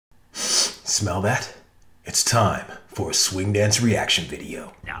Smell that? It's time for a swing dance reaction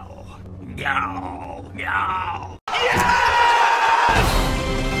video. No, no, no.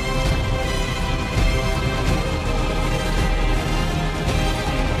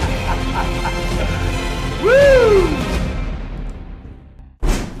 Woo!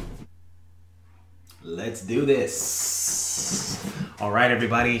 Let's do this. All right,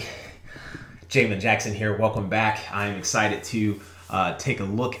 everybody. Jamin Jackson here. Welcome back. I'm excited to take a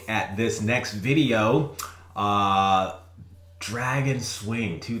look at this next video. Dragon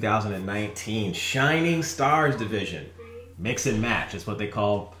Swing 2019 Shining Stars Division. Mix and match is what they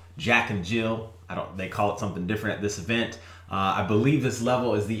call Jack and Jill. They call it something different at this event. I believe this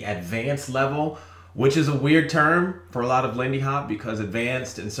level is the advanced level, which is a weird term for a lot of Lindy Hop because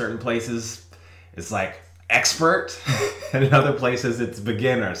advanced in certain places it's like expert and in other places it's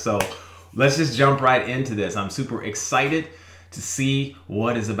beginner. So let's just jump right into this. I'm super excited to see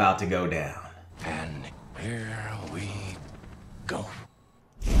what is about to go down. And here we go.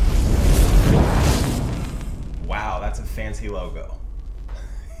 Wow, that's a fancy logo.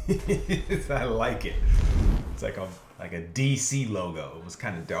 I like it. It's like a DC logo. It was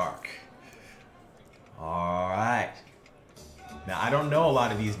kind of dark. All right. Now, I don't know a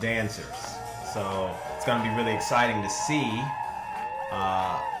lot of these dancers, so it's going to be really exciting to see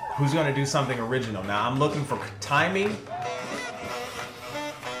who's going to do something original. Now, I'm looking for timing.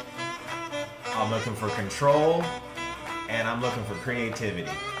 I'm looking for control, and I'm looking for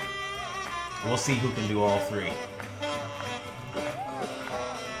creativity. We'll see who can do all three.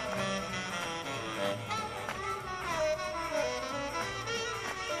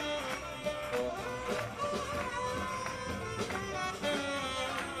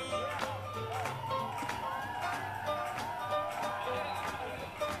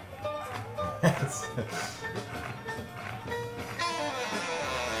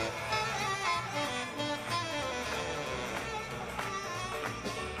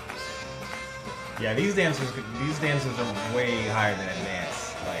 Yeah, these dancers are way higher than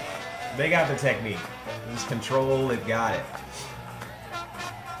advanced. Like, they got the technique. Just control, they've got it.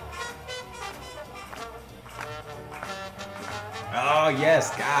 Oh yes,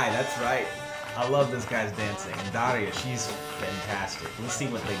 Guy, that's right. I love this guy's dancing. And Daria, she's fantastic. Let's see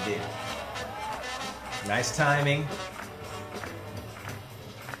what they did. Nice timing.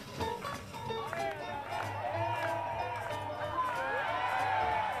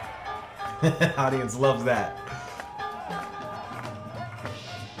 Audience loves that.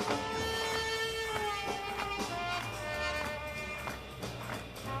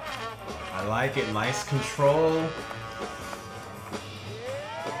 I like it. Nice control.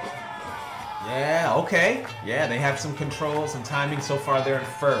 Yeah, okay. Yeah, they have some control, some timing. So far they're in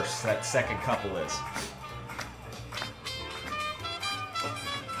first. That second couple is.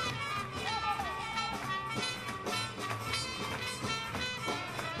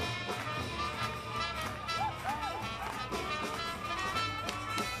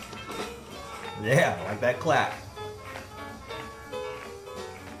 Yeah, like that clap.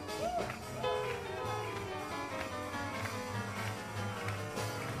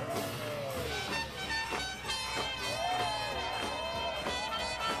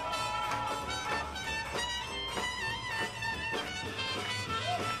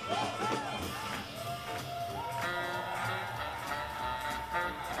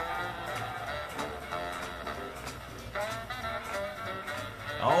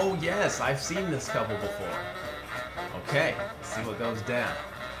 Oh yes, I've seen this couple before. Okay, let's see what goes down.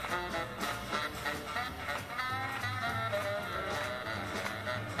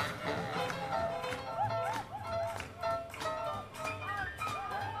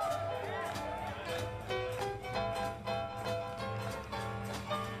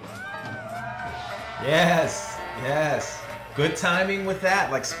 Yes, yes. Good timing with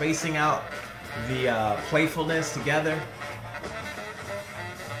that, like spacing out the playfulness together.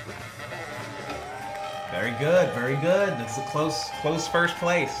 Very good, very good. That's a close first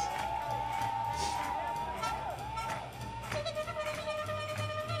place.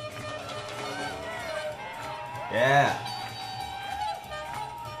 Yeah.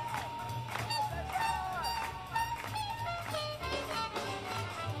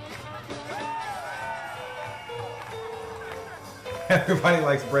 Everybody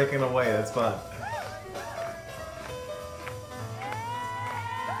likes breaking away. That's fun.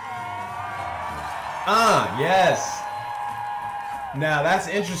 Yes. Now that's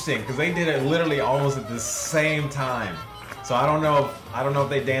interesting because they did it literally almost at the same time. So I don't know if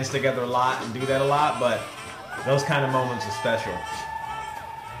they dance together a lot and do that a lot, but those kind of moments are special.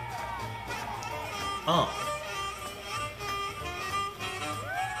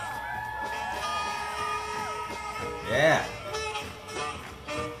 Yeah.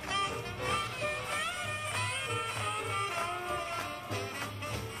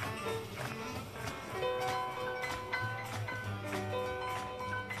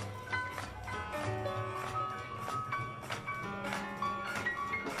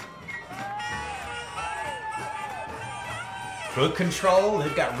 Good control.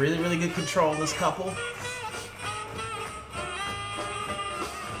 They've got really, really good control, this couple.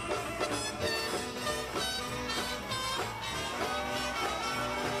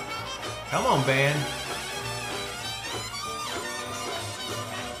 Come on, band.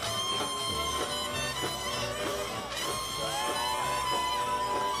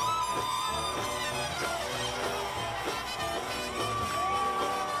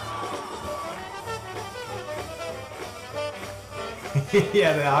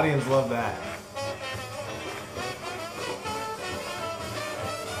 Yeah, the audience loved that.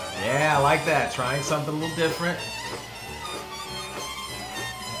 Yeah, I like that. Trying something a little different.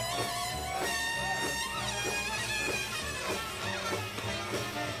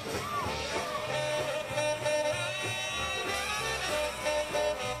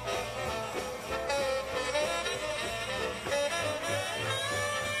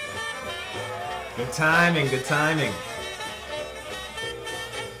 Good timing, good timing.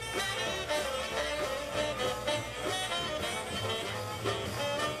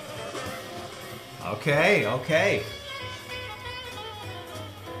 Okay, okay.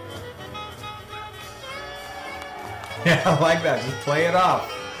 Yeah, I like that. Just play it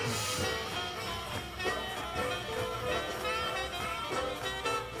off.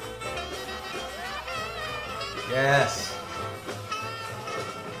 Yes.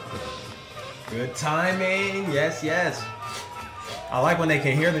 Good timing. Yes, yes. I like when they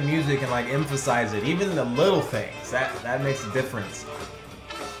can hear the music and like emphasize it. Even the little things. That makes a difference.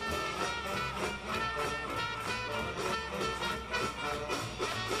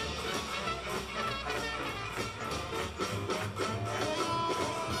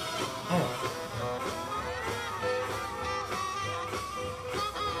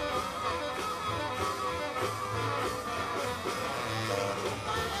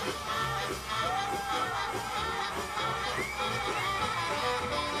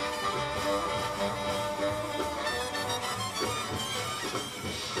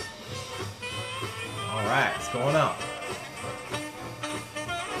 Alright, it's going up.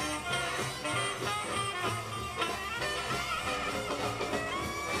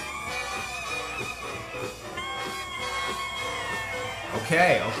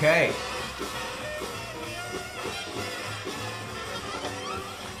 Okay, okay.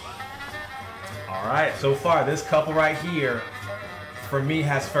 Alright, so far this couple right here, for me,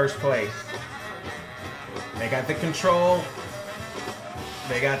 has first place. They got the control,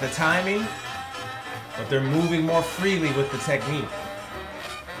 they got the timing, but they're moving more freely with the technique.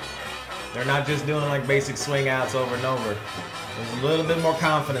 They're not just doing like basic swing outs over and over. There's a little bit more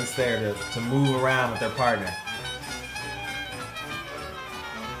confidence there to move around with their partner.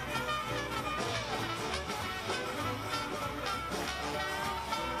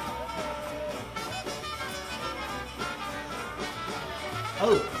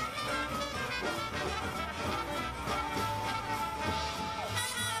 Oh.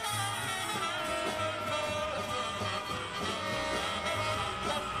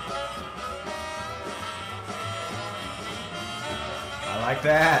 I like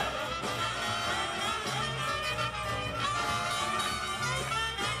that.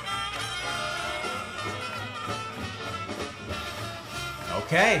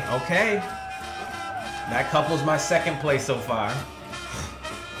 Okay, okay. That couple's my second place so far.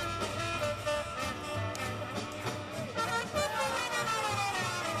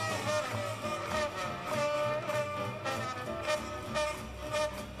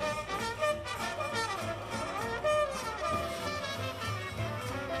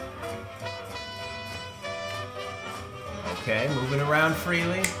 Okay, moving around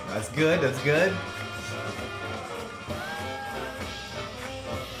freely. That's good, that's good.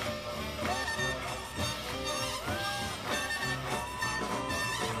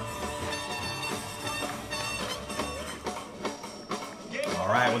 All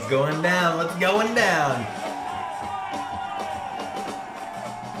right, what's going down? What's going down?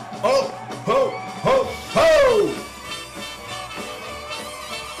 Oh, ho, ho, ho!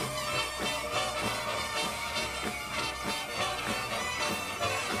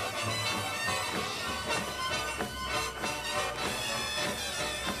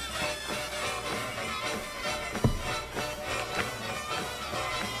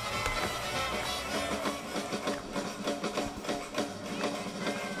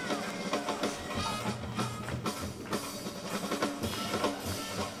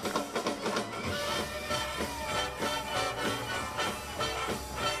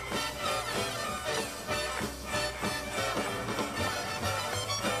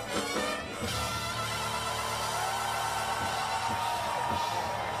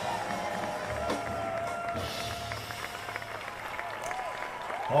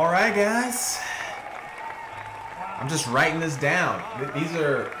 All right, guys. I'm just writing this down. These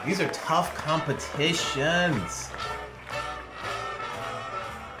are tough competitions.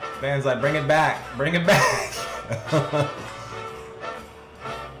 Fans like, bring it back, bring it back.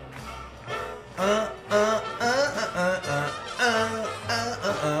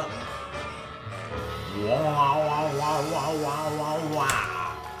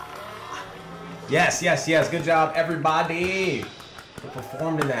 Yes, yes, yes. Good job, everybody, who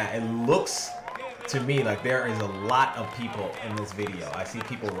performed in that. It looks to me like there is a lot of people in this video. I see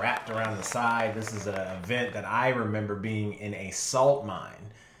people wrapped around the side. This is an event that I remember being in a salt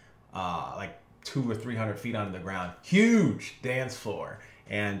mine, like 200 or 300 feet under the ground. Huge dance floor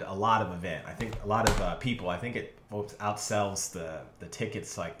and a lot of event. I think a lot of people. I think it outsells the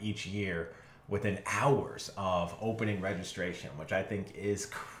tickets like each year within hours of opening registration, which I think is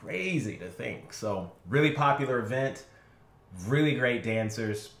crazy to think. So really popular event, really great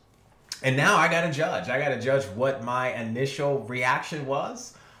dancers. And now I gotta judge. I gotta judge what my initial reaction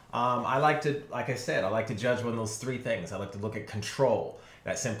was. I like to, like I said, I like to judge one of those three things. I like to look at control.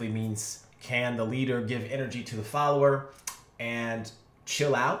 That simply means, can the leader give energy to the follower and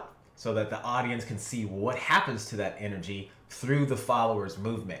chill out so that the audience can see what happens to that energy through the follower's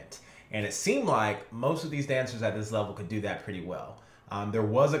movement. And it seemed like most of these dancers at this level could do that pretty well. There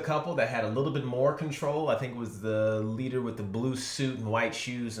was a couple that had a little bit more control. I think it was the leader with the blue suit and white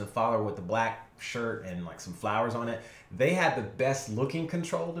shoes and the follower with the black shirt and like some flowers on it. They had the best looking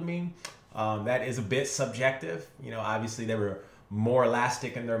control to me. That is a bit subjective. You know, obviously they were more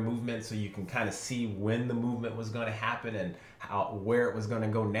elastic in their movement, so you can kind of see when the movement was going to happen and where it was going to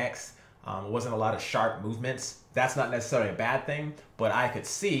go next. It wasn't a lot of sharp movements. That's not necessarily a bad thing, but I could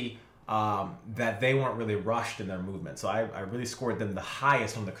see that they weren't really rushed in their movement. So I really scored them the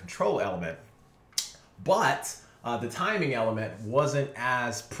highest on the control element. But the timing element wasn't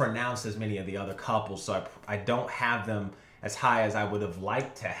as pronounced as many of the other couples, so I don't have them as high as I would have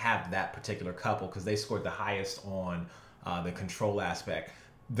liked to have that particular couple, because they scored the highest on the control aspect.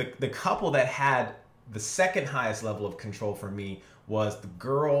 The couple that had the second highest level of control for me was the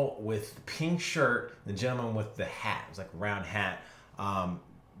girl with the pink shirt, the gentleman with the hat. It was like a round hat.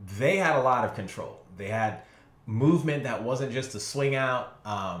 They had a lot of control. They had movement that wasn't just a swing out.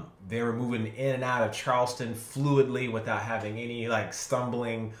 They were moving in and out of Charleston fluidly without having any like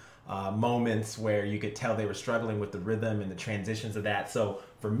stumbling moments where you could tell they were struggling with the rhythm and the transitions of that. So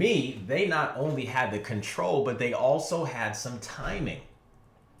for me, they not only had the control, but they also had some timing.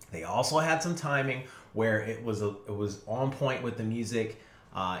 They also had some timing where it was on point with the music.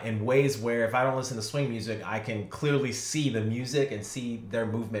 In ways where if I don't listen to swing music, I can clearly see the music and see their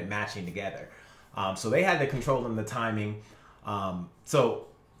movement matching together. So they had the control and the timing. So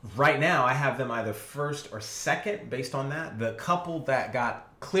right now I have them either first or second based on that. The couple that got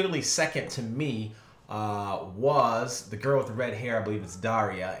clearly second to me was the girl with the red hair, I believe it's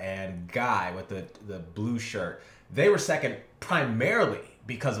Daria, and Guy with the blue shirt. They were second primarily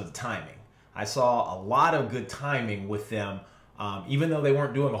because of the timing. I saw a lot of good timing with them. Even though they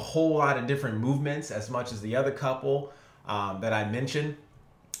weren't doing a whole lot of different movements as much as the other couple that I mentioned,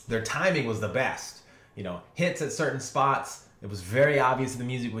 their timing was the best. You know, hits at certain spots. It was very obvious the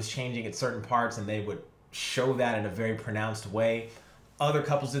music was changing at certain parts, and they would show that in a very pronounced way. Other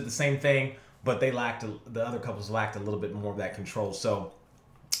couples did the same thing, but the other couples lacked a little bit more of that control. So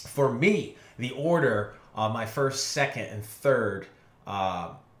for me, the order, my first, second, and third,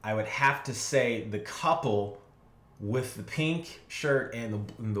 I would have to say the couple with the pink shirt and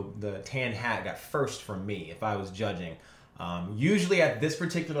the tan hat got first from me if I was judging. Usually at this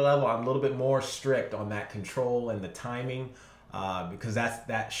particular level, I'm a little bit more strict on that control and the timing because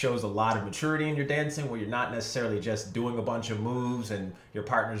that shows a lot of maturity in your dancing, where you're not necessarily just doing a bunch of moves and your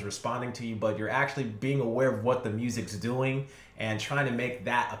partner's responding to you, but you're actually being aware of what the music's doing and trying to make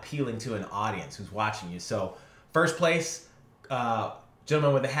that appealing to an audience who's watching you. So first place,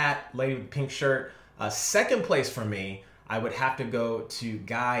 gentleman with the hat, lady with the pink shirt. Second place for me, I would have to go to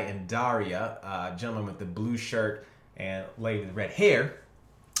Guy and Daria, gentleman with the blue shirt and lady with red hair.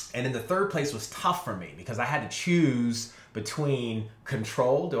 And then the third place was tough for me because I had to choose between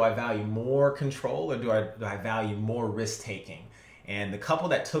control. Do I value more control, or do I value more risk taking? And the couple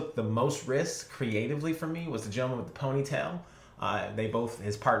that took the most risks creatively for me was the gentleman with the ponytail.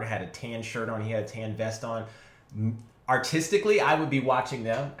 His partner had a tan shirt on, he had a tan vest on. Artistically, I would be watching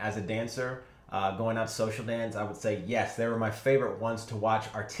them as a dancer. Going out to social dance, I would say, yes, they were my favorite ones to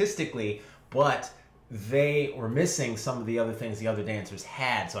watch artistically, but they were missing some of the other things the other dancers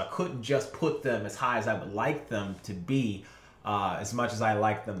had, so I couldn't just put them as high as I would like them to be, as much as I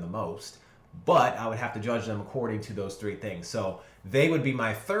liked them the most. but I would have to judge them according to those three things. So they would be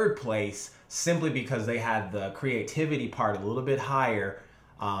my third place simply because they had the creativity part a little bit higher.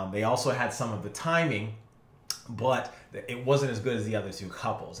 They also had some of the timing, but it wasn't as good as the other two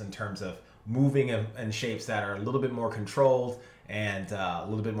couples in terms of moving in shapes that are a little bit more controlled and a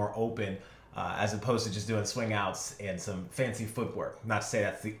little bit more open, as opposed to just doing swing outs and some fancy footwork. Not to say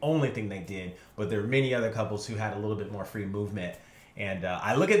that's the only thing they did, but there are many other couples who had a little bit more free movement. And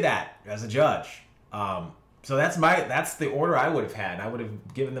I look at that as a judge. So that's the order I would have had. I would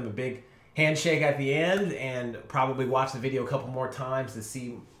have given them a big handshake at the end and probably watched the video a couple more times to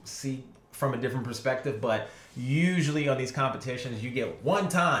see from a different perspective. But usually on these competitions, you get one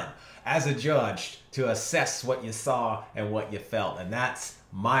time as a judge to assess what you saw and what you felt. And that's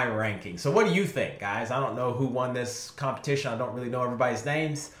my ranking. So what do you think, guys? I don't know who won this competition. I don't really know everybody's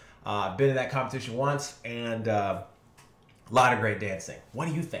names. I've been in that competition once, and a lot of great dancing. What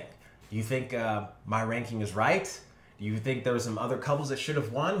do you think? Do you think my ranking is right? Do you think there were some other couples that should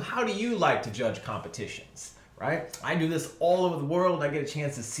have won? How do you like to judge competitions, right? I do this all over the world. I get a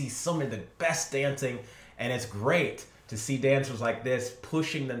chance to see some of the best dancing, and it's great to see dancers like this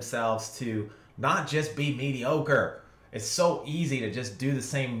pushing themselves to not just be mediocre. It's so easy to just do the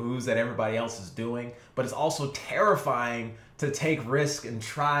same moves that everybody else is doing, but it's also terrifying to take risks and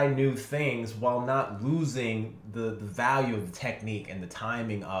try new things while not losing the value of the technique and the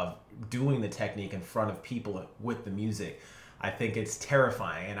timing of doing the technique in front of people with the music. I think it's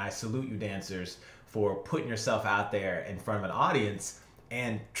terrifying, and I salute you dancers for putting yourself out there in front of an audience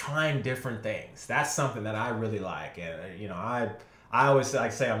and trying different things. That's something that I really like. And I always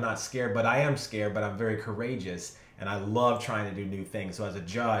like say I'm not scared, but I am scared, but I'm very courageous, and I love trying to do new things. So as a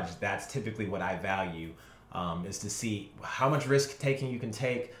judge, that's typically what I value, is to see how much risk taking you can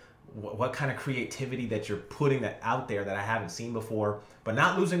take, what kind of creativity that you're putting that out there that I haven't seen before, but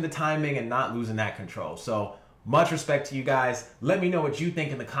not losing the timing and not losing that control. So much respect to you guys. Let me know what you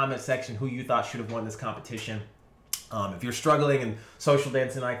think in the comment section, who you thought should have won this competition. If you're struggling in social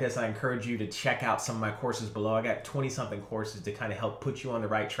dancing like this, I encourage you to check out some of my courses below. I got 20-something courses to kind of help put you on the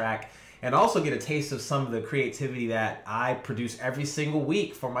right track and also get a taste of some of the creativity that I produce every single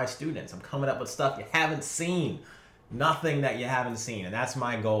week for my students. I'm coming up with stuff you haven't seen. Nothing that you haven't seen. And that's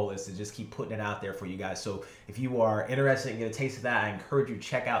my goal, is to just keep putting it out there for you guys. So if you are interested in getting a taste of that, I encourage you to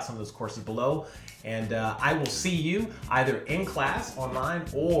check out some of those courses below. And I will see you either in class, online,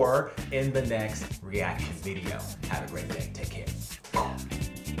 or in the next reaction video. Have a great day. Take care.